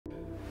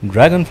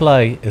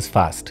Dragonfly is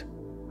fast.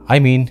 I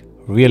mean,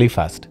 really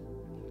fast.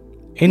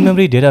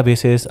 In-memory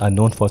databases are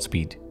known for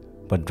speed,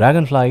 but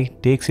Dragonfly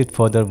takes it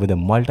further with a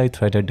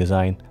multi-threaded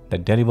design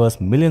that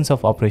delivers millions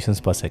of operations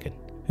per second.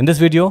 In this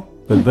video,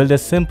 we'll build a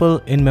simple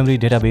in-memory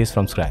database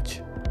from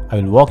scratch. I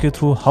will walk you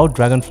through how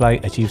Dragonfly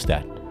achieves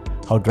that,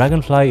 how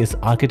Dragonfly is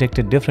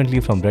architected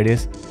differently from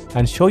Redis,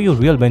 and show you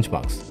real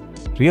benchmarks,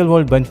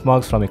 real-world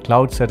benchmarks from a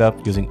cloud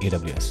setup using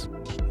AWS.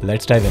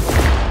 Let's dive in.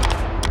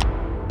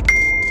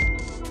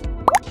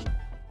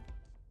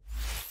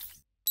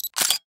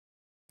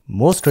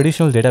 Most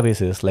traditional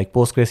databases like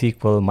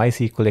PostgreSQL,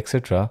 MySQL,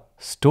 etc.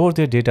 store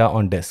their data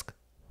on disk,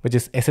 which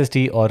is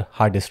SSD or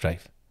hard disk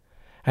drive,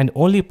 and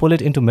only pull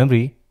it into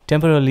memory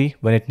temporarily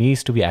when it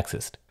needs to be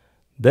accessed.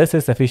 This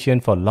is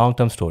efficient for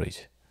long-term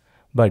storage,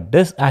 but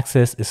disk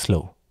access is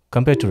slow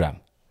compared to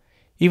RAM.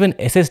 Even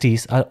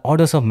SSDs are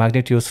orders of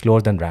magnitude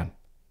slower than RAM.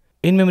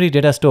 In-memory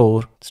data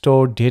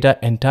store data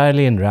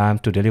entirely in RAM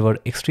to deliver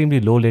extremely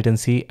low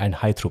latency and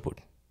high throughput.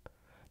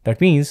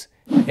 That means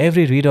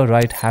every read or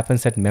write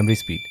happens at memory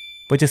speed,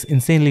 which is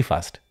insanely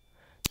fast.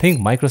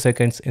 Think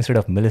microseconds instead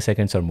of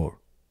milliseconds or more.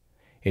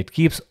 It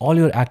keeps all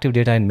your active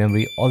data in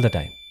memory all the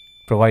time,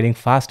 providing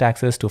fast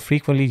access to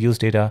frequently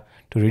used data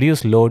to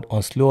reduce load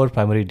on slower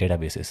primary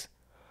databases,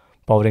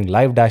 powering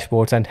live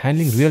dashboards and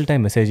handling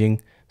real-time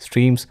messaging,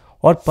 streams,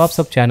 or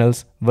pub/sub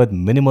channels with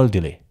minimal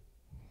delay.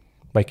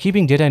 By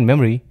keeping data in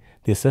memory,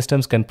 these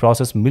systems can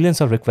process millions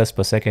of requests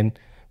per second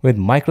with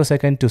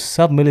microsecond to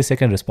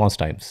sub-millisecond response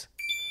times.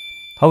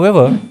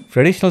 However,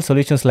 traditional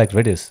solutions like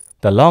Redis,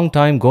 the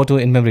long-time go-to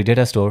in-memory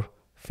data store,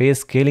 face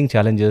scaling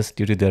challenges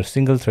due to their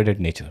single-threaded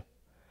nature.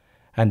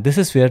 And this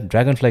is where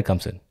Dragonfly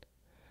comes in.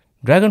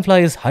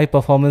 Dragonfly is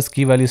high-performance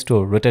key-value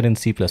store written in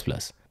C++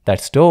 that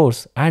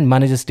stores and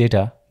manages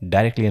data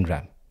directly in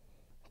RAM.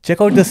 Check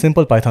out this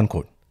simple Python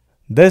code.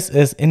 This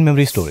is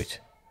in-memory storage.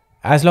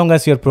 As long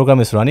as your program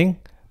is running,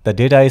 the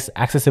data is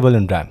accessible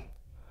in RAM.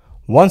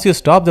 Once you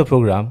stop the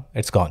program,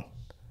 it's gone.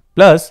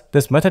 Plus,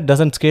 this method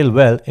doesn't scale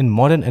well in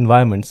modern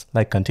environments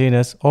like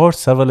containers or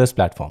serverless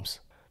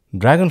platforms.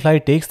 Dragonfly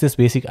takes this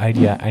basic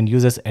idea and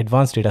uses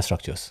advanced data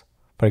structures.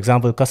 For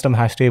example, custom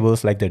hash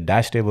tables like the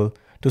dashtable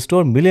to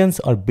store millions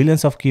or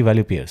billions of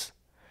key-value pairs,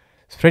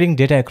 spreading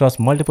data across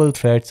multiple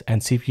threads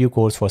and CPU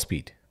cores for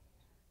speed.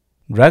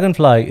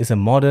 Dragonfly is a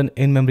modern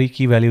in-memory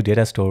key-value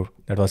data store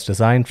that was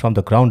designed from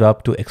the ground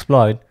up to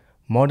exploit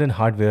modern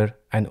hardware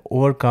and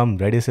overcome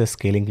Redis'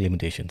 scaling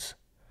limitations.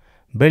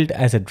 Built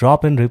as a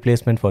drop-in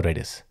replacement for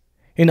Redis.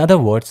 In other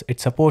words, it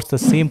supports the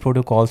same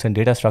protocols and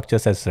data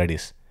structures as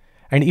Redis,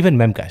 and even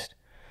memcached,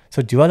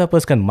 so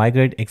developers can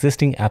migrate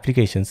existing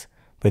applications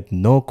with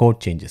no code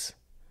changes.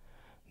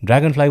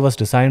 Dragonfly was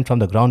designed from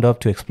the ground up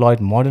to exploit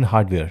modern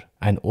hardware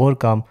and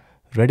overcome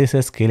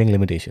Redis' scaling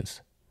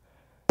limitations.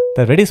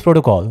 The Redis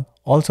protocol,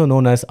 also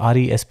known as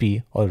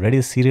RESP or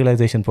Redis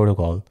Serialization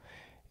Protocol,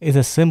 is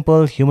a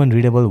simple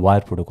human-readable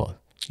wire protocol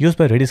used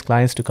by Redis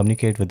clients to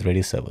communicate with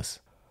Redis servers.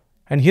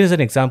 And here's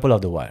an example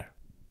of the wire.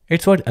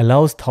 It's what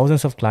allows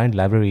thousands of client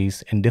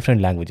libraries in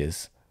different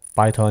languages,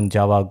 Python,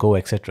 Java, Go,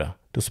 etc.,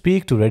 to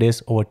speak to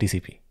Redis over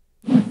TCP.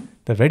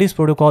 The Redis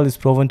protocol is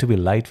proven to be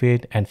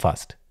lightweight and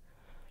fast.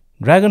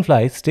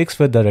 Dragonfly sticks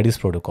with the Redis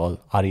protocol,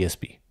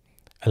 RESP,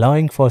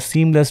 allowing for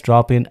seamless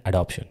drop-in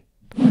adoption.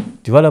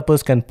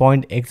 Developers can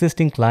point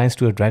existing clients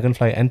to a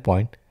Dragonfly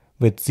endpoint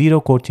with zero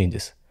code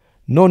changes,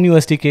 no new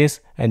SDKs,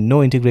 and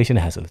no integration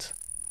hassles.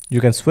 You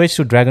can switch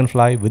to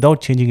Dragonfly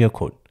without changing your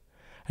code,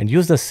 and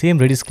use the same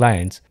Redis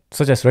clients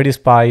such as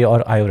Redis-Py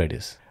or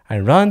IO-Redis,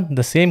 and run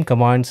the same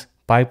commands,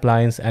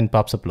 pipelines, and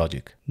pub/sub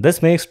logic.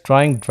 This makes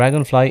trying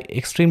Dragonfly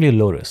extremely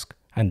low risk,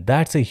 and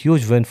that's a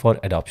huge win for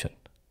adoption.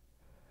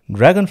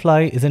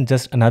 Dragonfly isn't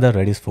just another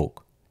Redis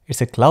fork.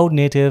 It's a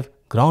cloud-native,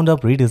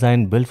 ground-up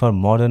redesign built for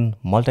modern,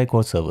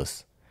 multi-core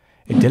servers.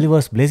 It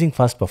delivers blazing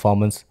fast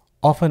performance,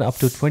 often up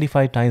to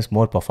 25 times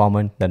more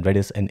performant than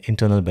Redis in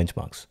internal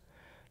benchmarks.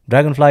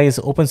 Dragonfly is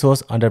open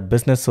source under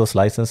Business Source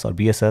License or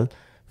BSL,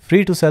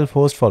 free to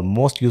self-host for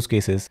most use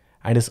cases,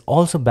 and is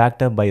also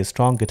backed up by a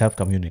strong GitHub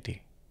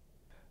community.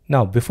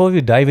 Now, before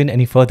we dive in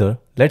any further,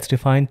 let's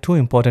define two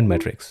important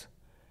metrics: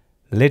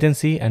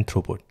 latency and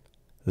throughput.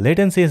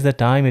 Latency is the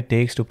time it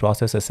takes to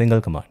process a single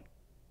command.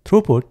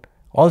 Throughput,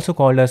 also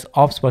called as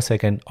ops per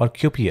second or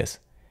QPS,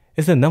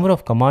 is the number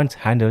of commands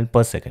handled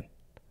per second.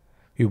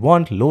 We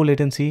want low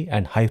latency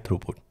and high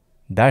throughput.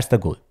 That's the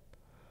goal.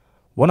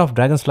 One of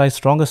Dragonfly's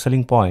strongest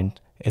selling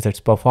points is its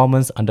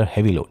performance under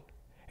heavy load.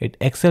 It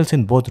excels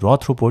in both raw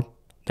throughput,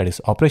 that is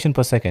operation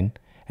per second,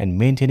 and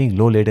maintaining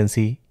low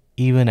latency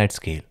even at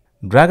scale.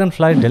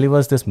 Dragonfly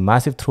delivers this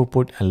massive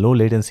throughput and low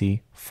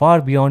latency far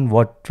beyond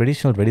what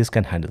traditional Redis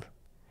can handle.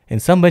 In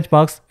some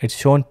benchmarks, it's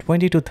shown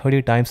 20 to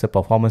 30 times the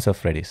performance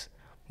of Redis,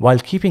 while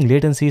keeping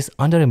latencies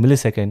under a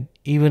millisecond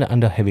even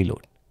under heavy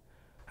load.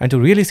 And to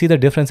really see the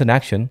difference in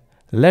action,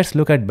 let's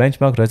look at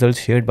benchmark results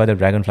shared by the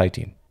Dragonfly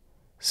team.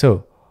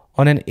 So,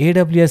 on an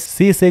AWS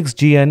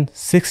C6GN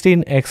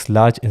 16x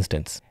large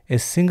instance, a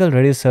single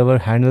Redis server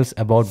handles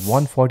about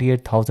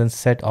 148,000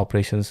 set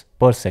operations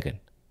per second.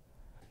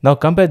 Now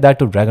compare that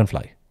to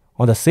Dragonfly,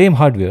 on the same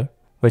hardware,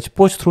 which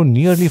push through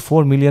nearly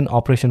 4 million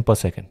operations per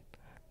second.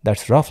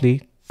 That's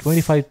roughly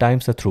 25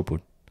 times the throughput.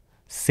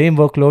 Same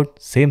workload,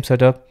 same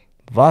setup,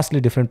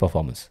 vastly different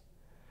performance.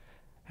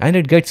 And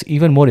it gets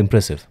even more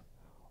impressive.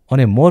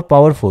 On a more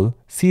powerful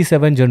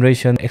C7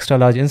 generation extra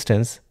large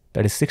instance,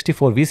 that is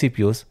 64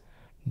 vCPUs,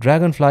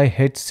 Dragonfly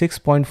hit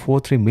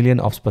 6.43 million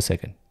ops per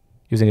second,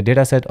 using a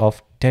dataset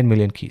of 10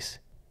 million keys.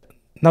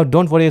 Now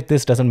don't worry if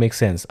this doesn't make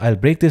sense. I'll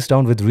break this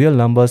down with real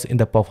numbers in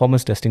the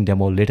performance testing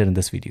demo later in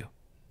this video.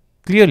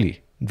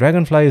 Clearly,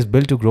 Dragonfly is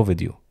built to grow with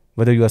you,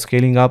 whether you are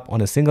scaling up on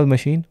a single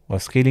machine or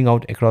scaling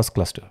out across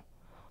cluster.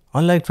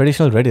 Unlike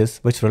traditional Redis,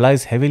 which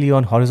relies heavily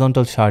on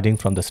horizontal sharding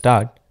from the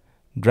start,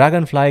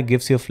 Dragonfly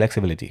gives you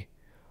flexibility,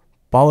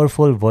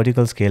 powerful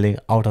vertical scaling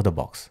out of the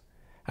box,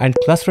 and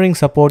clustering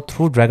support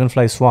through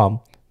Dragonfly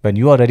Swarm when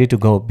you are ready to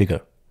go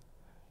bigger.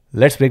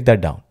 Let's break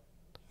that down.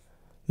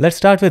 Let's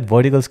start with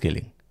vertical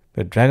scaling,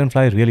 where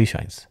Dragonfly really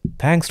shines.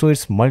 Thanks to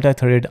its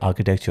multi-threaded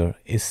architecture,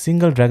 a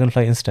single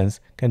Dragonfly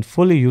instance can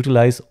fully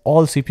utilize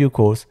all CPU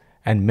cores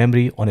and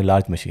memory on a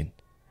large machine.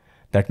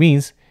 That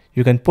means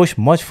you can push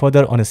much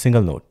further on a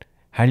single node,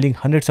 handling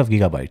hundreds of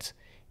gigabytes,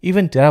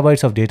 even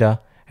terabytes of data,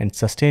 and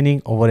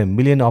sustaining over 1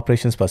 million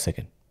operations per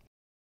second.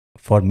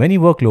 For many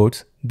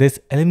workloads, this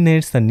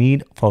eliminates the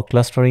need for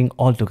clustering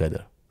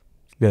altogether.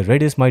 Where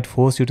Redis might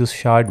force you to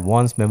shard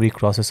once memory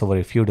crosses over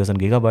a few dozen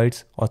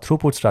gigabytes or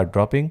throughput start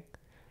dropping,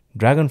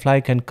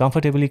 Dragonfly can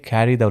comfortably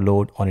carry the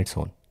load on its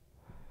own.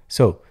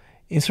 So,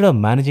 instead of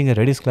managing a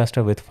Redis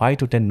cluster with 5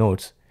 to 10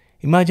 nodes,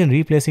 imagine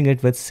replacing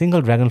it with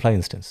single Dragonfly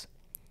instance.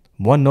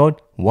 One node,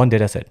 one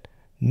dataset,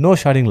 no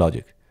sharding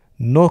logic,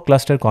 no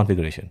cluster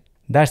configuration.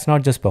 That's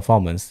not just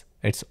performance,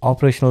 it's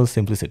operational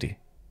simplicity.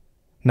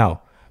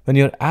 Now, when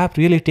your app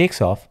really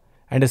takes off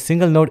and a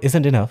single node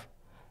isn't enough,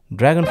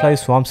 Dragonfly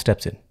Swarm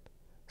steps in.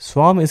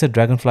 Swarm is a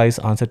Dragonfly's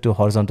answer to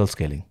horizontal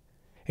scaling.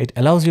 It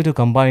allows you to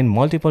combine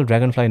multiple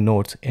Dragonfly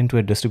nodes into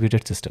a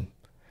distributed system,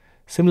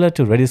 similar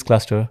to Redis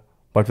cluster,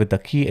 but with the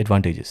key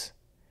advantages.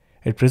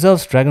 It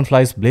preserves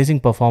Dragonfly's blazing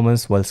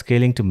performance while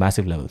scaling to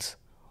massive levels,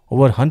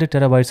 over 100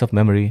 terabytes of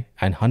memory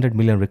and 100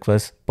 million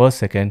requests per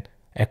second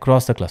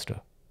across the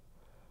cluster.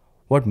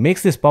 What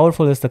makes this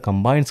powerful is the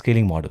combined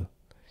scaling model.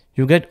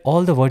 You get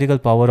all the vertical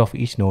power of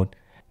each node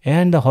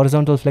and the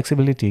horizontal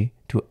flexibility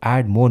to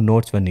add more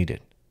nodes when needed.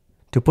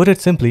 To put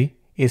it simply,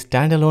 a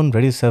standalone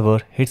Redis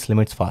server hits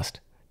limits fast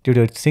due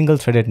to its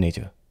single-threaded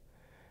nature.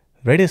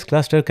 Redis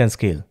cluster can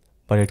scale,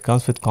 but it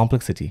comes with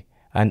complexity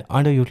and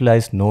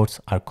underutilized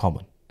nodes are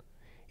common.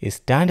 A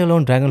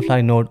standalone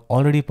Dragonfly node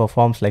already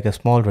performs like a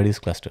small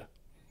Redis cluster.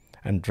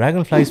 And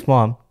Dragonfly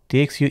Swarm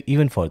takes you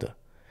even further,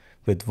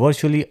 with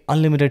virtually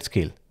unlimited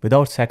scale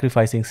without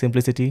sacrificing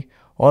simplicity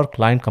or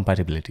client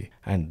compatibility.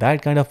 And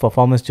that kind of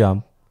performance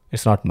jump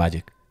is not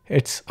magic,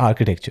 it's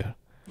architecture.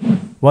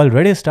 While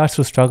Redis starts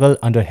to struggle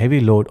under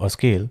heavy load or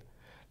scale,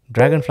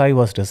 Dragonfly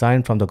was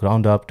designed from the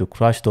ground up to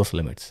crush those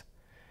limits.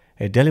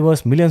 It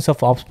delivers millions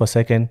of ops per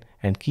second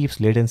and keeps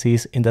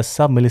latencies in the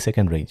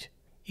sub-millisecond range,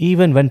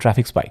 even when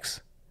traffic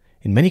spikes.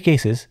 In many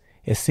cases,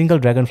 a single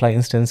Dragonfly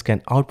instance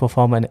can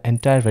outperform an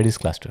entire Redis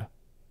cluster.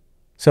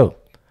 So,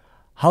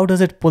 how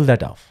does it pull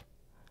that off?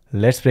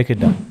 Let's break it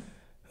down.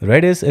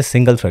 Redis is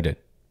single-threaded.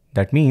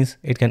 That means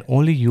it can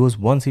only use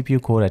one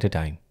CPU core at a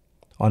time.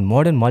 On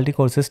modern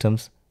multi-core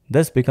systems,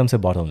 this becomes a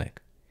bottleneck.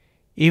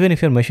 Even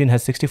if your machine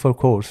has 64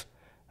 cores,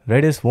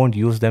 Redis won't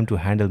use them to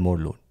handle more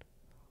load.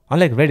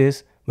 Unlike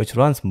Redis, which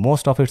runs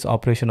most of its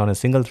operation on a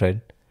single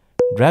thread,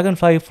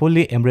 Dragonfly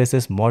fully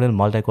embraces modern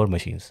multi-core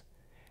machines.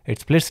 It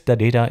splits the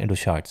data into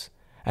shards,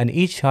 and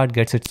each shard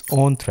gets its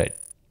own thread.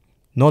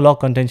 No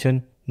lock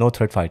contention, no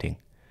thread fighting.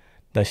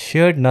 The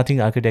shared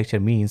nothing architecture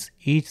means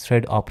each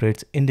thread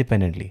operates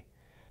independently,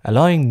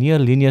 allowing near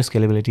linear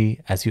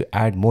scalability as you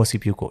add more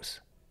CPU cores.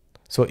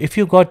 So if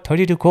you got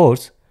 32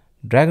 cores,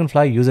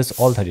 Dragonfly uses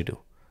all 32,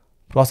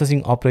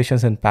 processing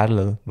operations in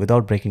parallel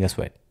without breaking a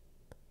sweat.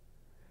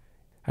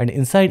 And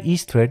inside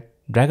each thread,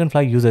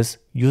 Dragonfly uses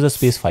user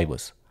space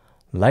fibers,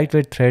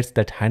 lightweight threads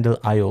that handle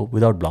I/O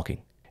without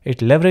blocking. It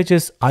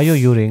leverages I/O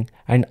uring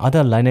and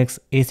other Linux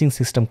async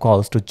system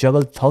calls to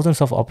juggle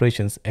thousands of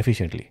operations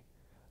efficiently.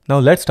 Now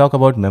let's talk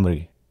about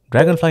memory.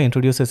 Dragonfly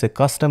introduces a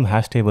custom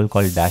hash table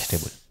called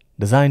dashtable,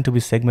 designed to be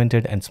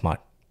segmented and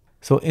smart.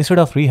 So instead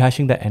of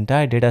rehashing the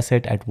entire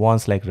dataset at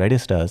once like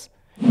Redis does,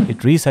 it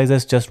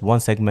resizes just one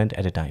segment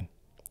at a time.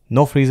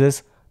 No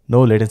freezes,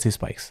 no latency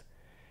spikes.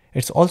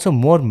 It's also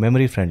more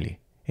memory friendly.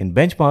 In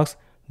benchmarks,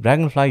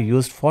 Dragonfly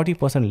used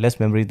 40% less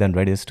memory than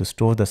Redis to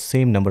store the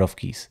same number of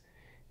keys,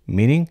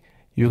 meaning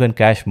you can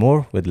cache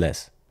more with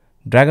less.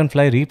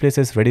 Dragonfly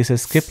replaces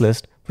Redis's skip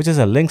list, which is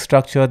a link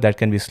structure that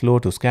can be slow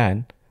to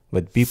scan,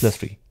 with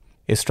B+3,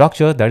 a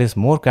structure that is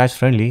more cache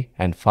friendly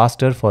and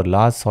faster for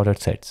large sorted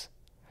sets.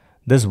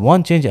 This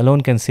one change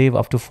alone can save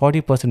up to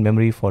 40%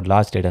 memory for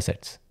large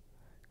datasets.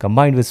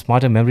 Combined with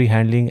smarter memory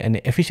handling and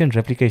efficient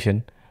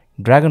replication,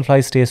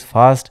 Dragonfly stays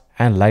fast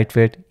and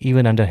lightweight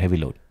even under heavy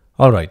load.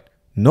 Alright,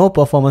 no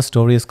performance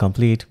story is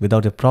complete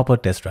without a proper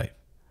test drive.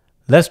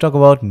 Let's talk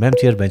about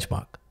memtier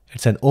benchmark,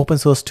 It's an open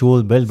source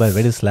tool built by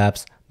Redis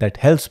Labs that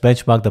helps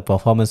benchmark the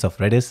performance of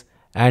Redis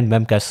and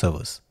Memcache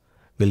servers.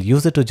 We'll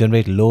use it to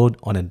generate load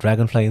on a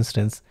Dragonfly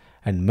instance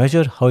and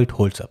measure how it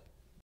holds up.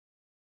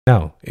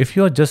 Now, if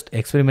you are just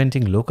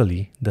experimenting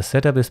locally, the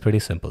setup is pretty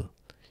simple.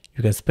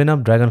 You can spin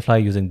up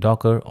Dragonfly using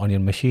Docker on your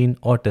machine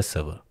or test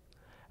server.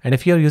 And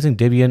if you are using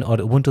Debian or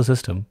Ubuntu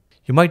system,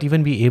 you might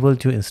even be able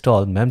to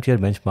install memtier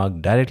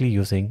benchmark directly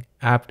using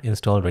apt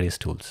install Redis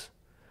tools.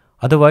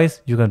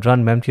 Otherwise, you can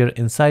run memtier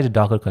inside a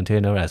Docker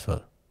container as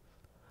well.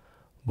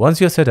 Once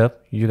you're set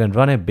up, you can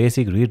run a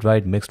basic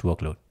read-write mixed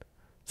workload,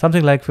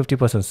 something like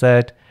 50%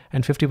 set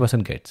and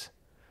 50% gets,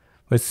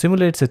 which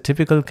simulates a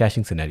typical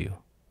caching scenario.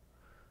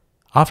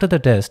 After the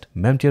test,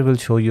 memtier will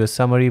show you a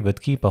summary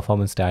with key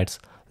performance stats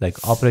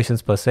like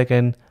operations per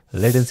second,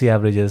 latency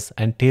averages,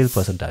 and tail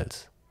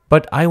percentiles.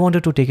 But I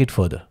wanted to take it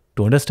further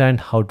to understand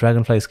how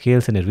Dragonfly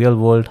scales in a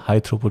real-world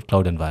high-throughput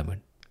cloud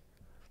environment.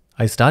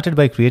 I started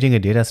by creating a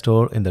data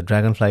store in the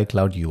Dragonfly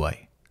Cloud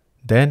UI.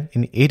 Then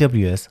in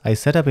AWS, I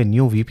set up a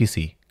new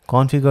VPC,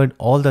 configured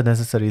all the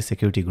necessary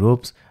security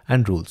groups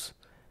and rules,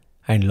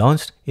 and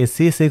launched a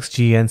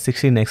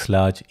C6GN16X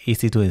large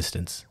EC2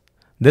 instance.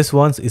 This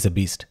one is a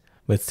beast,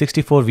 with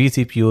 64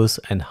 vCPUs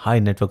and high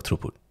network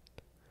throughput.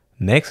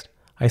 Next,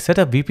 I set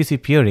up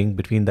VPC peering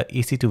between the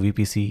EC2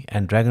 VPC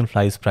and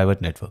Dragonfly's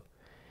private network,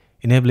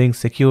 enabling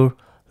secure,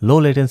 low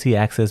latency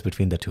access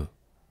between the two.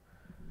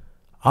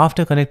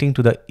 After connecting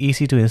to the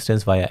EC2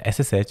 instance via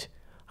SSH,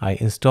 I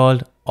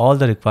installed all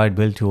the required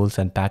build tools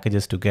and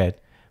packages to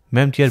get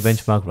memtier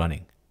benchmark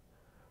running.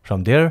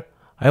 From there,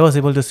 I was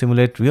able to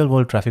simulate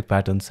real-world traffic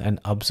patterns and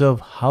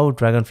observe how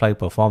Dragonfly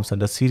performs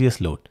under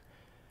serious load.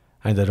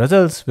 And the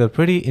results were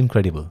pretty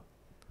incredible.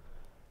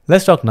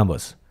 Let's talk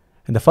numbers.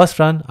 In the first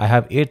run, I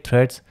have 8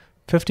 threads,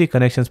 50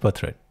 connections per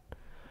thread.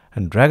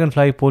 And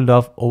Dragonfly pulled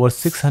off over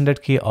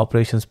 600k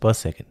operations per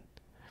second,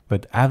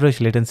 with average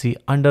latency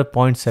under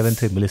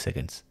 0.73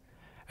 milliseconds,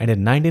 and a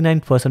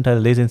 99th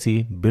percentile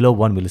latency below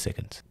 1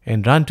 millisecond.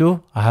 In run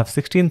 2, I have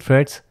 16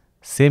 threads,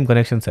 same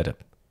connection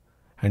setup,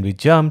 and we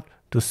jumped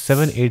to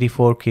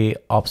 784k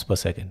ops per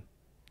second.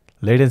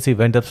 Latency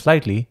went up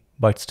slightly,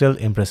 but still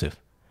impressive,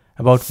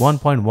 about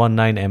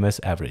 1.19 ms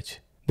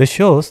average. This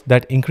shows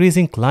that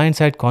increasing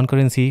client-side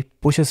concurrency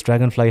pushes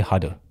Dragonfly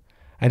harder,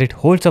 and it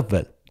holds up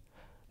well.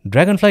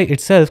 Dragonfly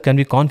itself can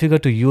be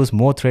configured to use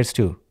more threads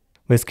too,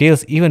 which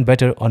scales even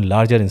better on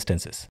larger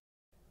instances.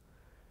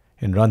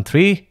 In run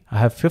 3, I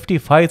have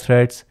 55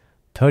 threads,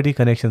 30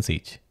 connections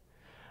each.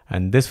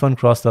 And this one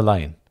crossed the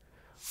line,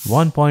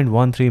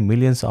 1.13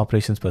 million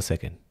operations per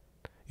second.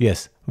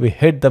 Yes, we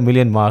hit the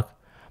million mark,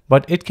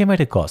 but it came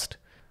at a cost.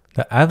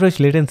 The average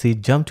latency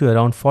jumped to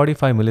around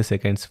 45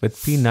 milliseconds with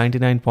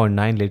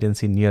P99.9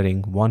 latency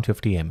nearing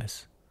 150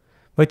 ms,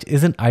 which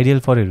isn't ideal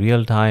for a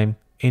real-time,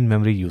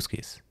 in-memory use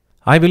case.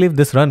 I believe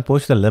this run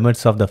pushed the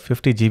limits of the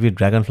 50 GB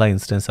Dragonfly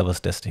instance I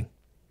was testing.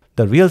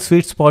 The real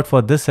sweet spot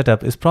for this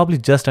setup is probably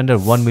just under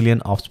 1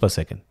 million ops per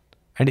second.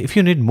 And if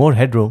you need more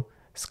headroom,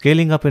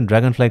 scaling up in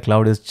Dragonfly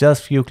Cloud is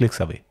just few clicks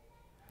away.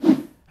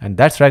 And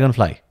that's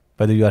Dragonfly.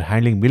 Whether you are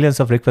handling millions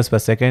of requests per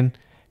second,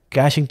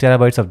 caching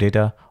terabytes of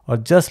data, or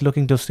just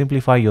looking to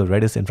simplify your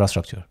Redis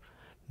infrastructure,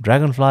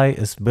 Dragonfly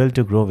is built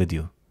to grow with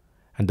you.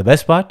 And the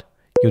best part?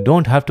 You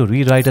don't have to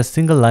rewrite a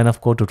single line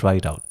of code to try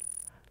it out.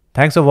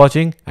 Thanks for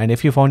watching, and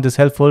if you found this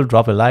helpful,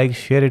 drop a like,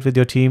 share it with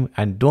your team,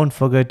 and don't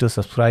forget to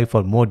subscribe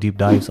for more deep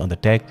dives on the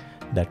tech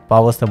that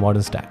powers the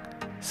modern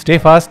stack. Stay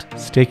fast,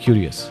 stay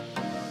curious.